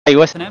Hey,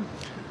 what's your name?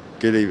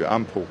 Good evening,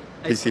 I'm Paul.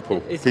 PC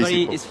Paul.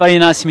 It's very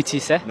nice to meet you,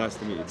 sir. Nice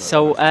to meet you.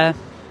 So,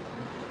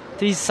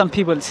 there's some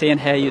people saying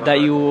here that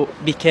you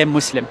became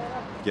Muslim.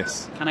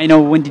 Yes. Can I know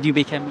when did you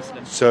become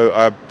Muslim? So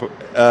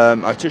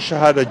I took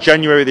Shahada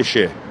January this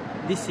year.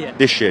 This year?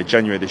 This year,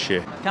 January this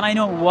year. Can I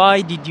know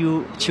why did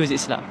you choose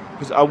Islam?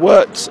 Because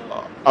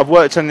I've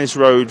worked on this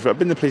road, I've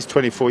been in the police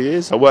 24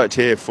 years. I worked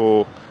here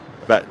for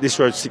about this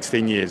road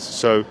 16 years.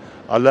 So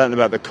I learned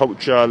about the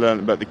culture, I learned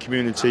about the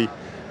community,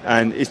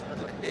 and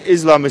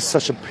Islam is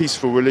such a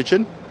peaceful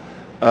religion.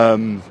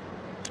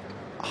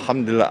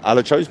 Alhamdulillah,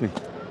 Allah chose me.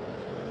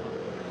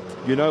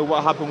 You know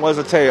what happened was,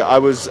 I tell you, I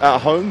was at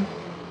home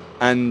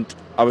and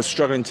I was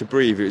struggling to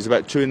breathe. It was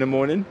about 2 in the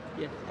morning.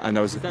 Yeah. And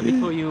I was. Is that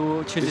before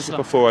you chose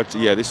Islam?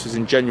 This was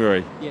in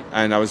January. Yeah.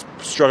 And I was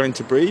struggling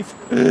to breathe,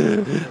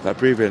 like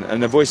breathing.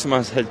 And the voice in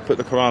my head put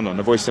the Quran on.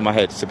 The voice in my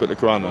head said put the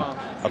Quran on.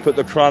 I put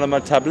the Quran on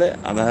my tablet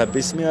and I heard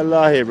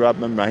Bismillahir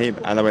Rahmanir Rahim.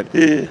 And I went,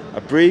 I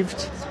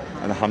breathed,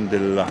 and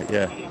Alhamdulillah,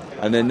 yeah.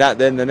 And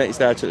then the next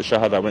day I took the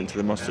Shahada. I went to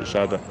the mosque to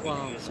Shahada.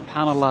 Wow,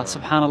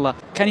 subhanallah, subhanallah.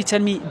 Can you tell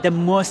me the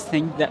most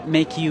thing that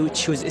make you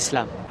choose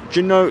Islam? Do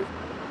you know,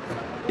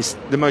 it's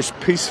the most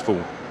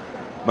peaceful,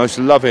 most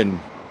loving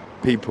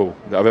people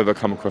that I've ever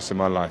come across in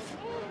my life.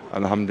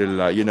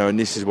 Alhamdulillah, you know, and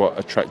this is what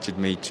attracted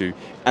me to,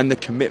 and the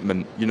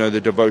commitment, you know,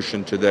 the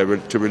devotion to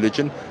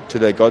religion, to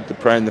their God, the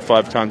praying the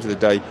 5 times a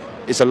day.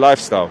 It's a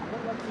lifestyle.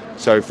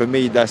 So for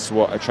me, that's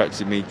what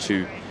attracted me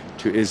to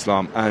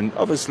Islam. And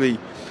obviously,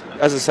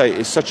 as I say,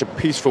 it's such a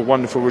peaceful,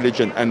 wonderful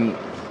religion, and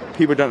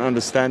people don't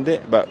understand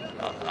it. But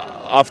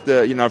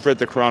after, you know, I've read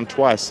the Quran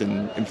twice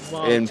in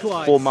twice.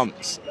 4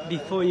 months.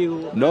 Before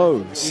you?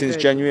 No, since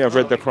January I've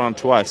read the Quran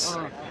twice.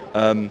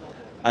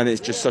 And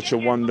it's just such a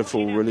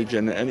wonderful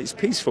religion, and it's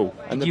peaceful.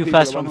 And Did you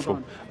fast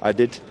Ramadan? I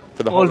did,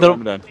 for the whole of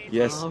Ramadan,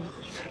 yes. Oh.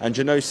 And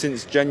you know,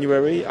 since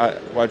January,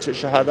 I took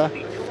Shahada,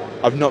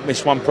 I've not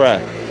missed one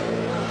prayer.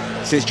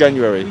 Since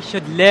January. We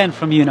should learn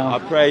from you now. I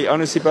pray,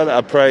 honestly, brother,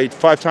 I prayed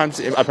 5 times,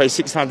 I pray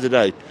 6 times a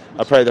day.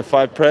 I pray the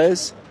 5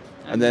 prayers,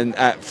 and then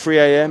at 3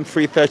 a.m.,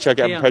 3:30, I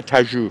get up and pray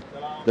Tajud,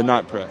 the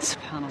night prayer.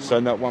 So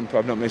I've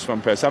not missed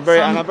one prayer. So I'm very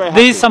happy.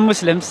 There's some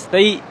Muslims,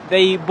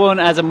 they born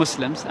as a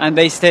Muslims, and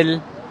they still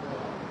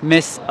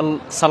miss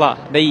Salah.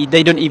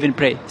 They don't even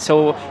pray.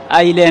 So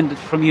I learned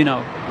from you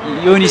now.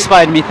 You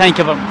inspired me. Thank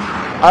you very much.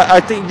 I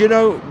think, you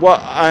know,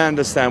 what I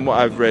understand, what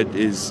I've read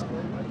is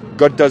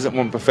God doesn't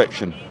want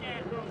perfection.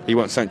 He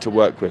wants something to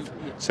work with.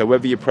 So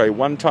whether you pray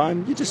 1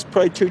 time, you just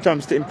pray 2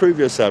 times to improve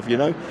yourself, you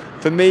know.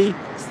 For me,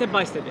 step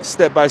by step.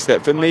 Step by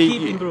step. For me,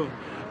 keep improving.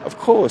 Of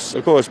course.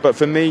 But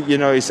for me, you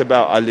know, it's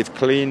about I live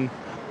clean,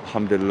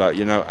 alhamdulillah,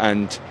 you know,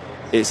 and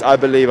I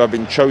believe I've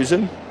been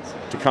chosen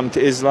to come to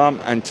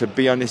Islam and to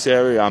be on this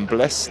area. I'm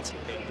blessed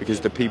because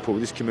the people,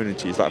 this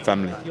community is like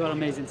family. You are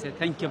amazing, sir.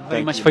 Thank you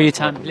very much for your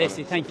time. Bless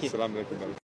you. Thank you.